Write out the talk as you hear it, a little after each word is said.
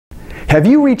Have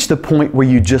you reached the point where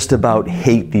you just about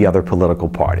hate the other political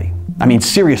party? I mean,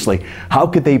 seriously, how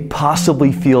could they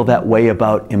possibly feel that way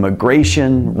about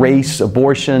immigration, race,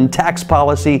 abortion, tax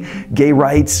policy, gay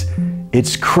rights?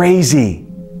 It's crazy.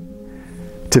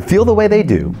 To feel the way they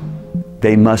do,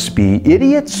 they must be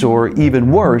idiots or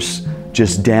even worse,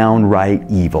 just downright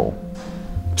evil.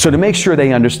 So to make sure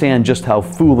they understand just how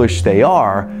foolish they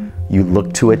are, you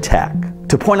look to attack,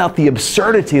 to point out the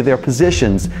absurdity of their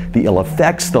positions, the ill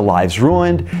effects, the lives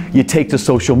ruined. You take to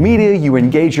social media, you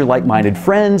engage your like-minded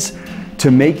friends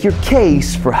to make your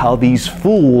case for how these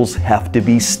fools have to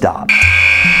be stopped.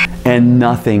 And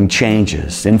nothing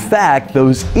changes. In fact,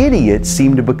 those idiots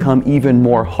seem to become even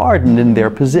more hardened in their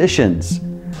positions.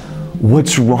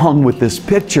 What's wrong with this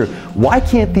picture? Why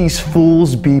can't these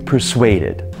fools be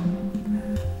persuaded?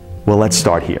 Well, let's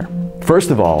start here.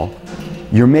 First of all,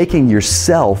 you're making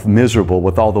yourself miserable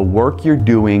with all the work you're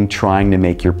doing trying to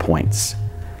make your points.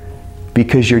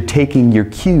 Because you're taking your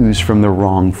cues from the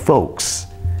wrong folks.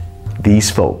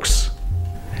 These folks.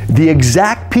 The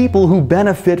exact people who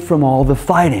benefit from all the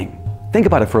fighting. Think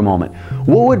about it for a moment.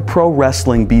 What would pro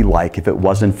wrestling be like if it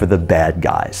wasn't for the bad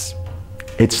guys?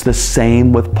 It's the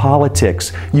same with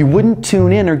politics. You wouldn't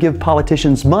tune in or give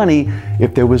politicians money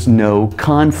if there was no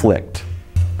conflict.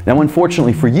 Now,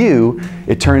 unfortunately for you,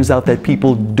 it turns out that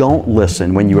people don't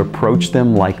listen when you approach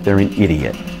them like they're an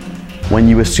idiot, when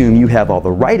you assume you have all the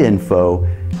right info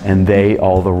and they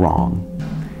all the wrong.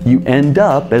 You end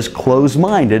up as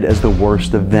closed-minded as the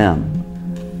worst of them.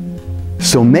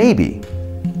 So maybe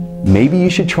you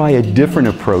should try a different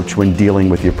approach when dealing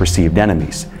with your perceived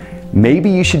enemies. Maybe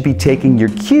you should be taking your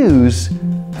cues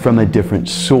from a different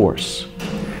source.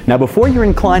 Now, before you're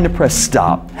inclined to press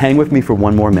stop, hang with me for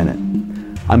one more minute.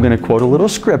 I'm going to quote a little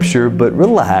scripture, but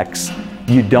relax.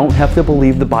 You don't have to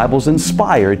believe the Bible's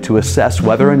inspired to assess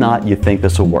whether or not you think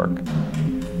this will work.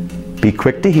 Be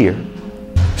quick to hear,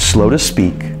 slow to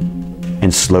speak,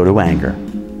 and slow to anger.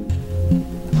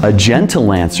 A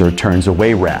gentle answer turns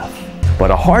away wrath,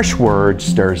 but a harsh word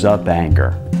stirs up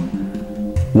anger.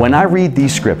 When I read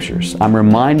these scriptures, I'm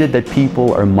reminded that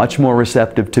people are much more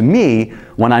receptive to me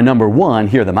when I, number one,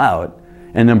 hear them out,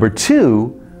 and number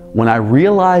two, when I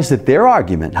realize that their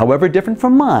argument, however different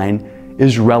from mine,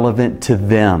 is relevant to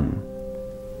them.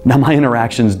 Now, my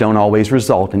interactions don't always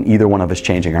result in either one of us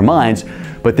changing our minds,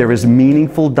 but there is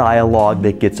meaningful dialogue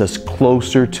that gets us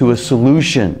closer to a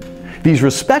solution. These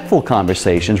respectful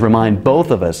conversations remind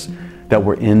both of us that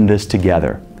we're in this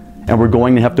together, and we're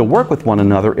going to have to work with one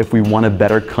another if we want a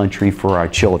better country for our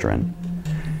children.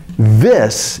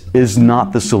 This is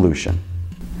not the solution.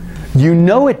 You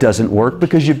know it doesn't work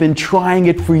because you've been trying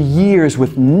it for years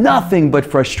with nothing but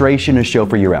frustration to show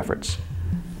for your efforts.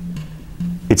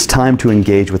 It's time to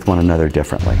engage with one another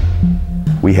differently.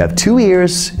 We have 2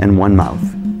 ears and 1 mouth.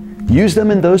 Use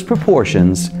them in those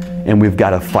proportions, and we've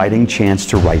got a fighting chance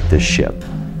to right this ship.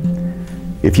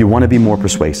 If you want to be more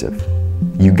persuasive,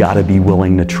 you got to be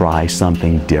willing to try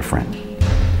something different.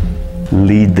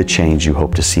 Lead the change you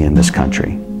hope to see in this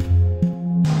country.